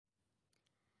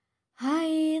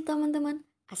teman-teman,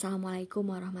 Assalamualaikum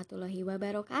warahmatullahi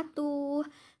wabarakatuh.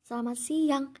 Selamat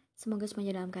siang, semoga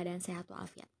semuanya dalam keadaan sehat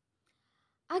walafiat.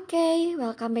 Oke,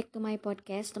 welcome back to my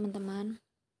podcast teman-teman.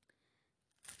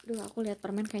 Duh, aku lihat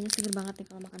permen kayaknya seger banget nih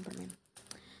kalau makan permen.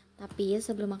 Tapi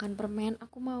sebelum makan permen,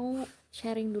 aku mau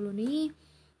sharing dulu nih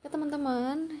ke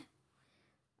teman-teman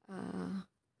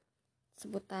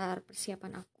seputar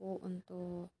persiapan aku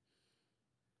untuk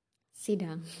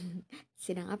sidang.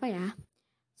 Sidang apa ya?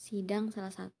 Sidang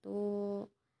salah satu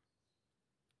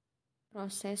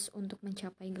proses untuk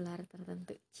mencapai gelar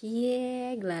tertentu.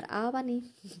 Gelar apa nih?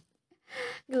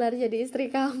 Gelar jadi istri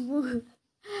kamu.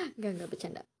 Enggak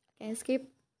bercanda. Oke, skip.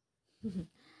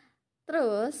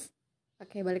 Terus,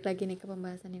 balik lagi nih ke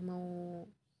pembahasan yang mau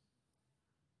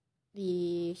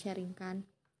di-sharingkan.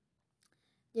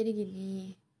 Jadi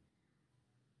gini,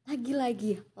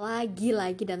 lagi-lagi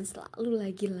dan selalu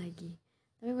lagi-lagi.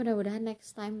 Tapi mudah-mudahan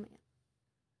next time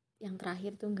yang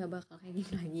terakhir tuh nggak bakal kayak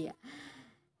gini lagi ya.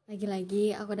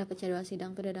 Lagi-lagi aku dapat jadwal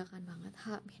sidang tuh dadakan banget,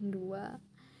 H-2.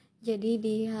 Jadi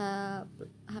di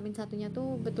H-1-nya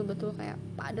tuh betul-betul kayak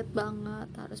padat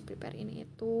banget, harus prepare ini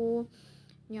itu,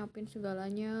 nyiapin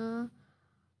segalanya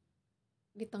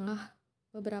di tengah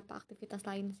beberapa aktivitas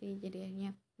lain sih. Jadi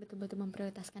akhirnya betul-betul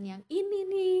memprioritaskan yang ini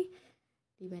nih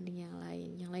dibanding yang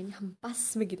lain. Yang lainnya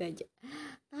hempas begitu aja.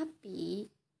 Tapi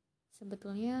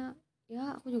sebetulnya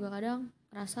ya aku juga kadang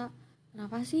ngerasa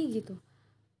kenapa sih gitu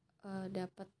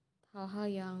dapat hal-hal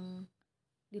yang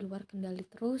di luar kendali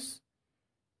terus,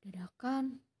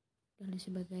 dadakan dan lain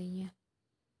sebagainya.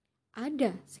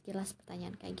 Ada sekilas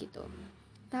pertanyaan kayak gitu.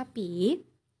 Tapi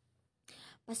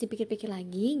pas dipikir-pikir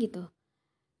lagi gitu,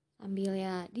 sambil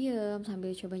ya diem,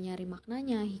 sambil coba nyari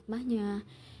maknanya, hikmahnya,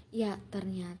 ya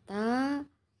ternyata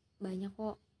banyak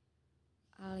kok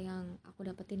hal yang aku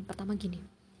dapetin. Pertama gini,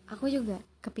 aku juga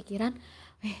kepikiran,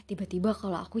 tiba-tiba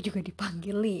kalau aku juga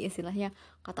dipanggil nih, istilahnya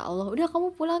kata Allah, udah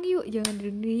kamu pulang yuk, jangan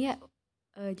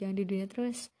di dunia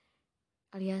terus,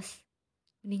 alias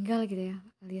meninggal gitu ya,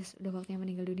 alias udah waktunya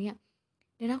meninggal dunia.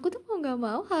 Dan aku tuh mau nggak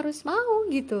mau harus mau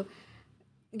gitu,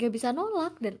 nggak bisa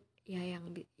nolak. Dan ya yang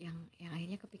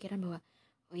akhirnya kepikiran bahwa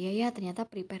oh iya ya, ternyata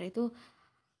prepare itu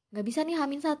nggak bisa nih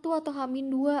H-1 atau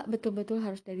H-2, betul-betul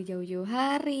harus dari jauh-jauh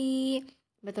hari,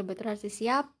 betul-betul harus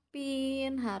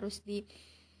disiapin, harus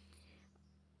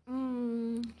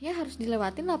harus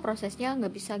dilewatin lah prosesnya,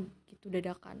 nggak bisa gitu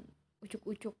dadakan,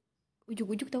 ujuk-ujuk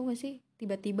tahu nggak sih,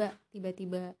 tiba-tiba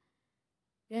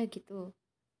ya gitu,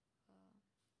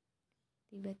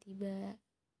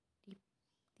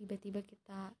 tiba-tiba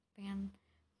kita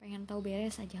pengen tahu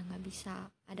beres aja, nggak bisa,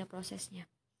 ada prosesnya.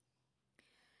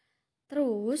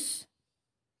 Terus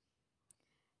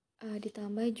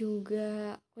ditambah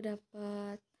juga aku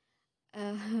dapat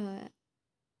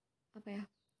apa ya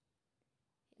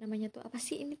namanya tuh, apa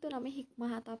sih ini tuh namanya,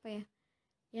 hikmah atau apa ya,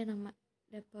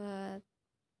 dapat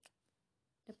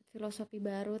filosofi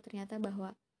baru ternyata, bahwa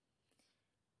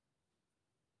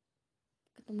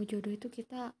ketemu jodoh itu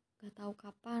kita gak tahu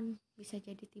kapan, bisa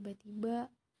jadi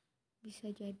tiba-tiba, bisa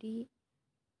jadi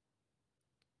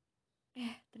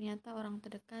ternyata orang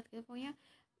terdekat gitu, pokoknya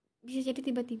bisa jadi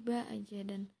tiba-tiba aja.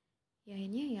 Dan ya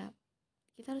akhirnya ya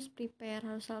kita harus prepare,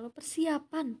 harus selalu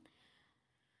persiapan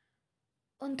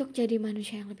untuk jadi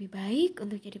manusia yang lebih baik,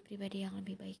 untuk jadi pribadi yang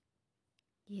lebih baik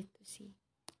gitu sih.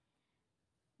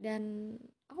 Dan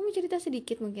aku mau cerita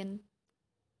sedikit mungkin.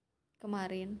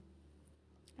 Kemarin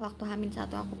waktu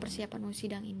H-1 aku persiapan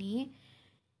sidang ini,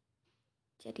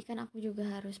 jadi kan aku juga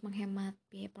harus menghemat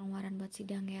biaya pengeluaran buat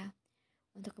sidang ya,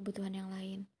 untuk kebutuhan yang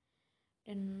lain.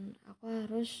 Dan aku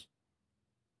harus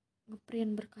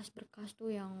ngeprint berkas-berkas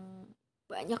tuh yang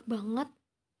banyak banget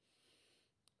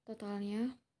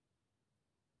totalnya.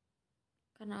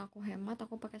 Karena aku hemat,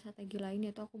 aku pakai strategi lain,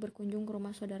 yaitu aku berkunjung ke rumah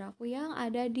saudaraku yang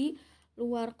ada di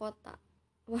luar kota.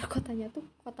 Luar kotanya tuh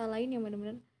kota lain yang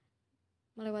benar-benar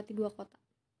melewati 2 kota.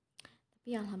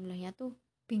 Tapi alhamdulillahnya tuh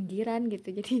pinggiran gitu.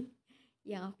 Jadi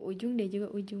yang aku ujung, dia juga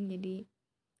ujung. Jadi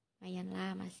lumayan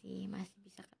lah, masih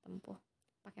bisa ketempuh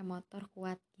pakai motor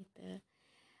kuat gitu.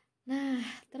 Nah,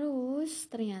 terus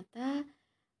ternyata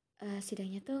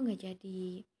sidangnya tuh nggak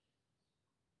jadi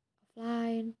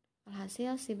offline.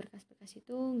 Alhasil si berkas-berkas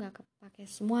itu nggak kepake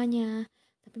semuanya,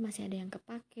 tapi masih ada yang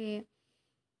kepake.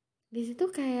 Di situ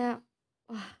kayak,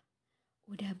 wah,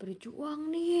 udah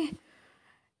berjuang nih,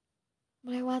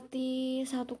 melewati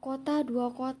 1 kota,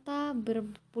 2 kota,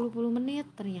 berpuluh-puluh menit,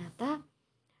 ternyata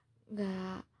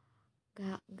nggak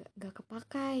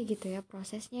kepakai gitu ya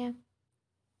prosesnya.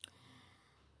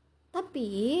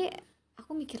 Tapi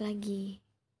aku mikir lagi,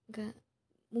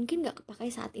 mungkin nggak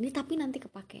kepakai saat ini, tapi nanti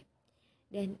kepakai.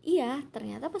 Dan iya,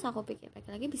 ternyata pas aku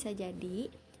pikir-pikir lagi bisa jadi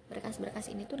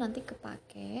berkas-berkas ini tuh nanti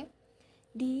kepake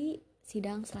di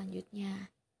sidang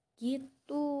selanjutnya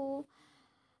gitu.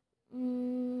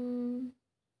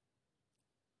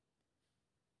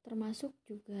 Termasuk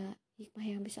juga hikmah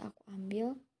yang bisa aku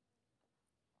ambil,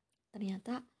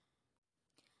 ternyata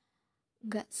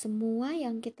gak semua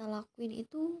yang kita lakuin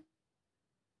itu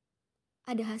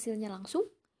ada hasilnya langsung.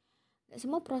 Gak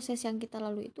semua proses yang kita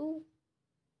lalui itu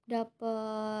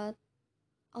dapat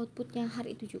outputnya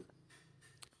hari itu juga.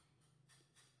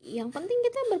 Yang penting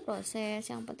kita berproses,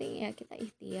 yang penting ya kita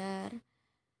ikhtiar,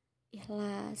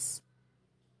 ikhlas.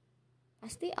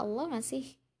 Pasti Allah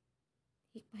ngasih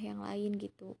hikmah yang lain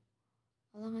gitu.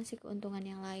 Allah ngasih keuntungan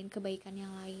yang lain, kebaikan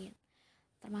yang lain.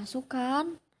 Termasuk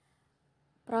kan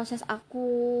proses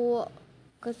aku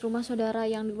ke rumah saudara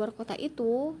yang di luar kota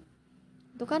itu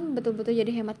kan betul-betul jadi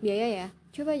hemat biaya ya.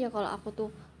 Coba aja kalau aku tuh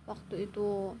waktu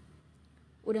itu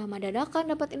udah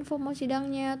dadakan dapat info mau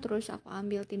sidangnya, terus aku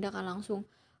ambil tindakan langsung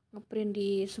ngeprint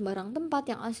di sembarang tempat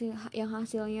yang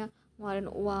hasilnya ngeluarin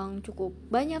uang cukup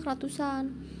banyak ratusan.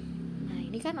 Nah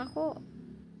ini kan aku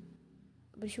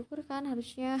bersyukur kan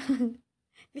harusnya.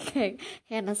 Ini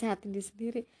kayak nasehatin diri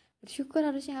sendiri. Bersyukur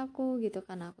harusnya aku gitu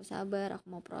kan, aku sabar, aku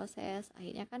mau proses.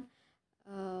 Akhirnya kan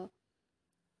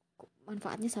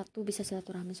manfaatnya satu, bisa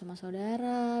silaturahmi sama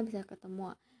saudara, bisa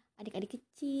ketemu adik-adik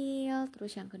kecil,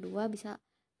 terus yang kedua bisa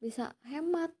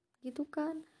hemat gitu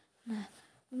kan. Nah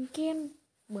mungkin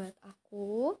buat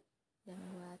aku dan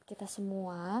buat kita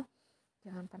semua,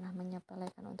 jangan pernah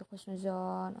menyepelekan untuk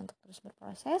husnuzon, untuk terus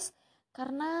berproses,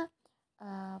 karena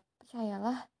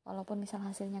percayalah, walaupun misal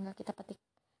hasilnya nggak kita petik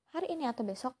hari ini atau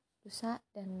besok, lusa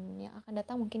dan yang akan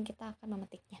datang mungkin kita akan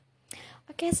memetiknya.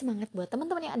 Oke, semangat buat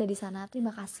teman-teman yang ada di sana. Terima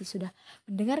kasih sudah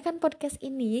mendengarkan podcast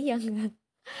ini yang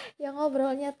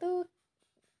ngobrolnya tuh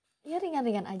ya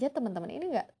ringan-ringan aja teman-teman. Ini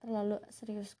nggak terlalu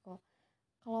serius kok.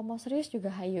 Kalau mau serius juga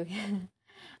hayu ya.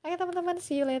 Oke teman-teman,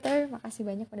 see you later. Makasih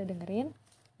banyak udah dengerin.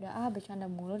 Udah bercanda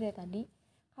mulu dari tadi.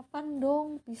 Kapan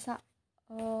dong bisa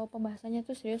pembahasannya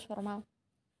tuh serius formal?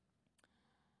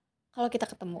 Kalau kita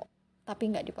ketemu, tapi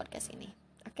nggak di podcast ini.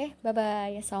 Oke,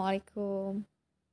 bye-bye. Assalamualaikum.